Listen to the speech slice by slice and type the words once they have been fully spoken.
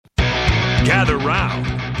Gather round.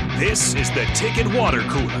 This is the Ticket Water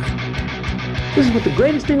Cooler. This is what the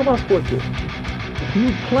greatest thing about sports is.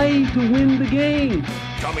 You play to win the game.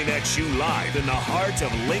 Coming at you live in the heart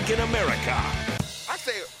of Lincoln, America. I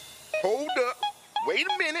say, hold up, wait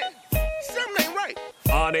a minute, something ain't right.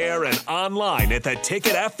 On air and online at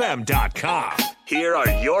theticketfm.com. Here are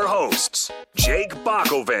your hosts, Jake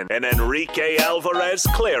Bakoven and Enrique Alvarez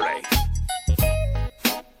Clary.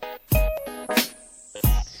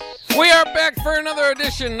 We are back for another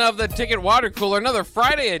edition of the Ticket Water Cooler, another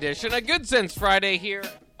Friday edition, a Good Sense Friday here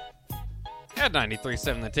at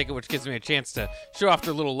 93.7 The Ticket, which gives me a chance to show off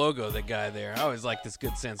their little logo, the guy there. I always like this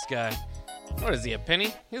Good Sense guy. What is he, a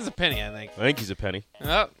penny? He's a penny, I think. I think he's a penny.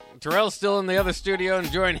 Oh, Terrell's still in the other studio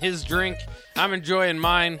enjoying his drink. I'm enjoying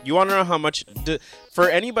mine. You want to know how much, for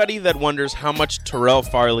anybody that wonders how much Terrell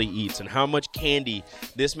Farley eats and how much candy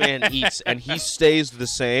this man eats and he stays the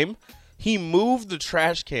same, he moved the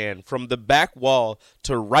trash can from the back wall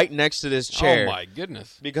to right next to this chair. Oh, my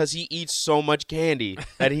goodness. Because he eats so much candy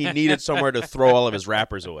that he needed somewhere to throw all of his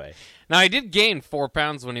wrappers away. Now, he did gain 4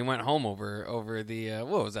 pounds when he went home over the,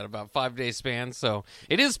 what was that, about 5-day span? So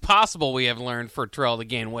it is possible, we have learned, for Terrell to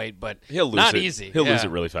gain weight, but He'll lose not it. easy. He'll lose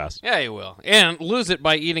it really fast. Yeah, he will. And lose it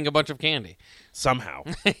by eating a bunch of candy. Somehow.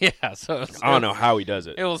 Yeah, so I don't know how he does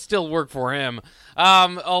it. It will still work for him. A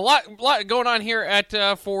lot going on here at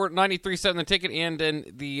for 93.7 The Ticket and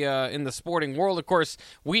in the sporting world. Of course,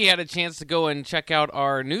 we had a chance to go and check out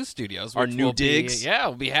our new studios. Our new digs.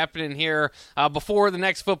 Will be happening here before the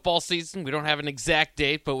next football season. We don't have an exact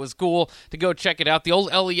date, but it was cool to go check it out. The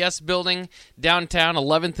old LES building downtown,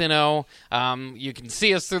 11th and O. You can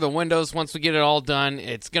see us through the windows once we get it all done.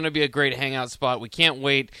 It's going to be a great hangout spot. We can't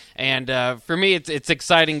wait. And for me, it's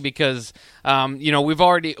exciting because we've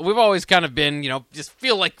always kind of been, just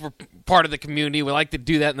feel like we're part of the community. We like to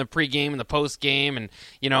do that in the pregame and the postgame, and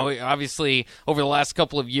obviously over the last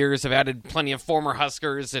couple of years have added plenty of former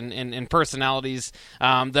Huskers and personalities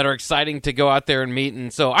that are exciting to go out there and meet.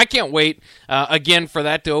 And so I can't wait again for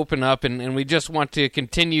that to open up, and we just want to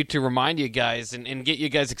continue to remind you guys and get you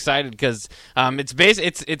guys excited because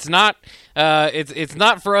it's not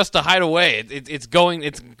for us to hide away. It's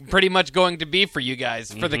pretty much going to be for you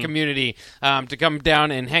guys, for the community, to come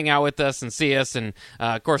down and hang out with us and see us, and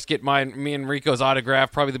of course get me and Rico's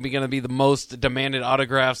autograph. Probably going to be the most demanded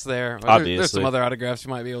autographs there. Obviously, there's some other autographs you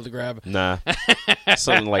might be able to grab. Nah,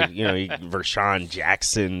 something like Vershawn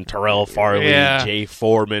Jackson, Terrell Farley, Yeah. Jay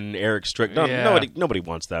Foreman, Eric Strick. No, Yeah. nobody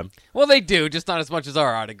wants them. Well, they do, just not as much as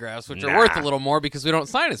our autographs, which are Nah. worth a little more because we don't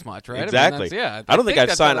sign as much, right? Exactly. I don't think I've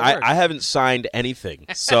that's signed. how it works. I haven't signed anything.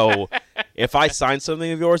 So if I sign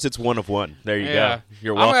something of yours, it's one of one. There you go.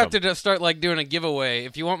 You're welcome. I'm gonna have to just start doing a giveaway.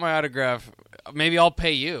 If you want my autograph, maybe I'll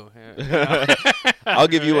pay you. I'll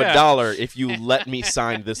give you Yeah. $1 if you let me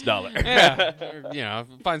sign this $1. Yeah,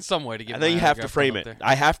 find some way to get. And then my you have to autograph frame up it. there.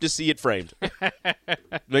 I have to see it framed.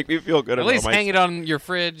 Make me feel good At about least myself. hang it on your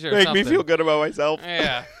fridge or Make something. me feel good about myself.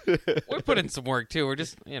 Yeah, we put in some work too. We're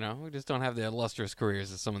just, we just don't have the illustrious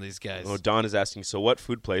careers as some of these guys. Well, Don is asking, so what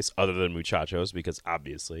food place, other than Muchachos, because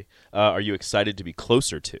obviously, are you excited to be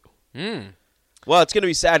closer to? Well, it's going to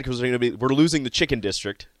be sad because we're losing the chicken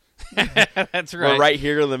district. That's right. We're right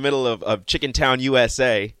here in the middle of Chicken Town,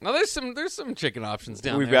 USA. Now there's some chicken options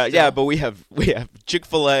down We've there. got but we have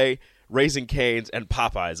Chick-fil-A, Raising Cane's, and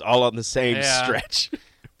Popeyes all on the same stretch.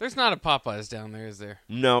 There's not a Popeyes down there, is there?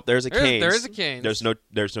 No, there's a Cane's. There is a Cane's.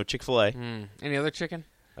 There's no Chick-fil-A. Any other chicken?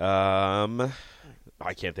 I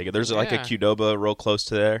can't think of. There's like a Yeah. Qdoba real close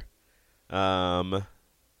to there. I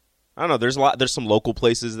don't know. There's some local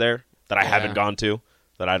places there that I haven't gone to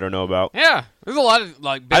that I don't know about. Yeah, there's a lot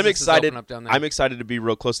of businesses open up down there. I'm excited to be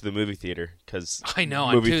real close to the movie theater because I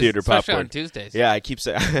know movie theater especially popcorn on Tuesdays. Yeah, I keep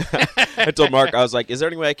saying. I told Mark, I was like, "Is there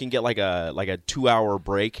any way I can get like a 2-hour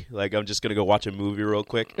break? Like I'm just gonna go watch a movie real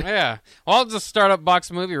quick." Yeah, well, I'll just start up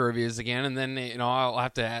box movie reviews again, and then I'll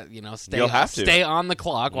have to stay on the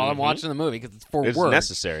clock while I'm watching the movie because it's for It's work.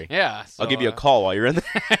 necessary. Yeah, so, I'll give you a call while you're in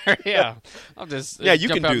there. yeah, I'll just Yeah, you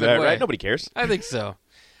jump can out do that, midway. right? Nobody cares. I think so.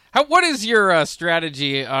 What is your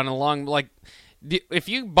strategy on if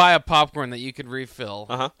you buy a popcorn that you could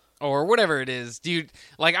refill, or whatever it is? Do you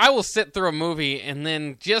I will sit through a movie and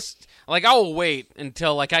then just I will wait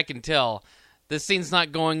until I can tell this scene's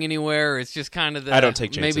not going anywhere. It's just kind of I don't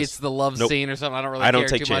take chances. Maybe it's the love Nope. scene or something. I don't really I don't care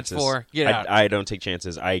take too chances. much for. Get out. I don't take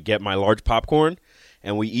chances. I get my large popcorn,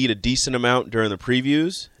 and we eat a decent amount during the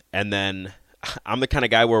previews, and then I'm the kind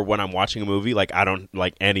of guy where when I'm watching a movie, I don't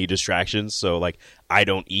like any distractions. So I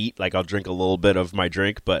don't eat. I'll drink a little bit of my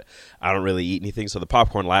drink, but I don't really eat anything. So the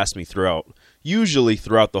popcorn lasts me usually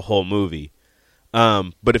throughout the whole movie.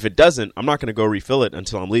 But if it doesn't, I'm not going to go refill it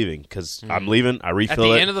until I'm leaving because I'm leaving. I refill it.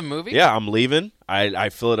 At the end of the movie? Yeah, I'm leaving. I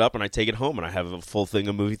fill it up and I take it home and I have a full thing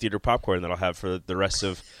of movie theater popcorn that I'll have for the rest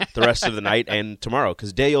of the night and tomorrow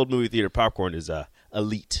because day-old movie theater popcorn is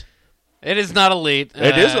elite. It is not elite.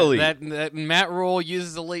 It is elite. That Matt Rule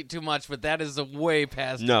uses elite too much, but that is a way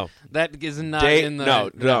past. No, that is not in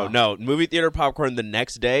the. No. Movie theater popcorn the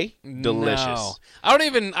next day, delicious. No. I don't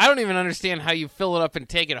even understand how you fill it up and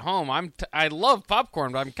take it home. I love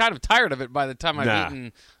popcorn, but I'm kind of tired of it by the time I've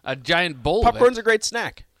eaten a giant bowl. Popcorn's of it. a great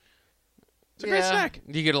snack. It's a great snack.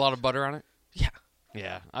 Do you get a lot of butter on it? Yeah.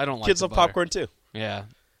 Yeah, I don't like. Kids love popcorn too. Yeah.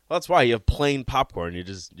 Well, that's why you have plain popcorn. You're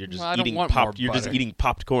just eating pop. You're just butter. eating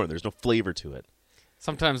popped corn. There's no flavor to it.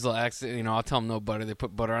 Sometimes they'll I'll tell them no butter. They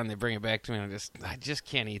put butter on. They bring it back to me, and I just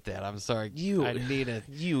can't eat that. I'm sorry. I need it.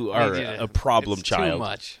 You are a problem child. Too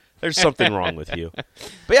much. There's something wrong with you.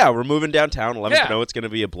 But yeah, we're moving downtown. 11th and O. It's going to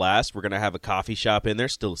be a blast. We're going to have a coffee shop in there.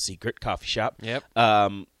 Still a secret coffee shop. Yep.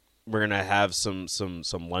 We're going to have some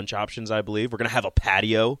lunch options, I believe. We're going to have a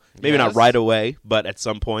patio. Maybe not right away, but at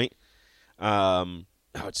some point.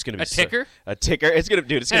 It's going to be a ticker. It's going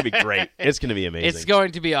to be great. It's going to be amazing. It's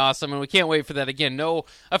going to be awesome, and we can't wait for that. Again, no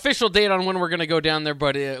official date on when we're going to go down there,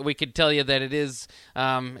 but we could tell you that it's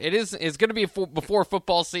going to be before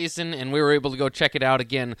football season, and we were able to go check it out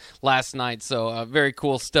again last night. So very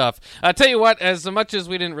cool stuff. I'll tell you what, as much as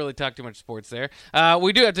we didn't really talk too much sports there,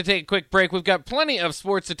 we do have to take a quick break. We've got plenty of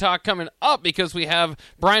sports to talk coming up because we have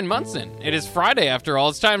Brian Munson. It is Friday after all.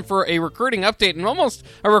 It's time for a recruiting update and almost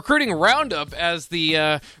a recruiting roundup as the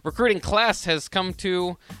recruiting class has come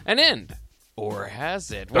to an end. Or has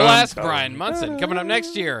it? We'll ask Brian Munson coming up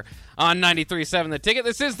next year on 93.7 The Ticket.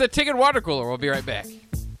 This is The Ticket Water Cooler. We'll be right back.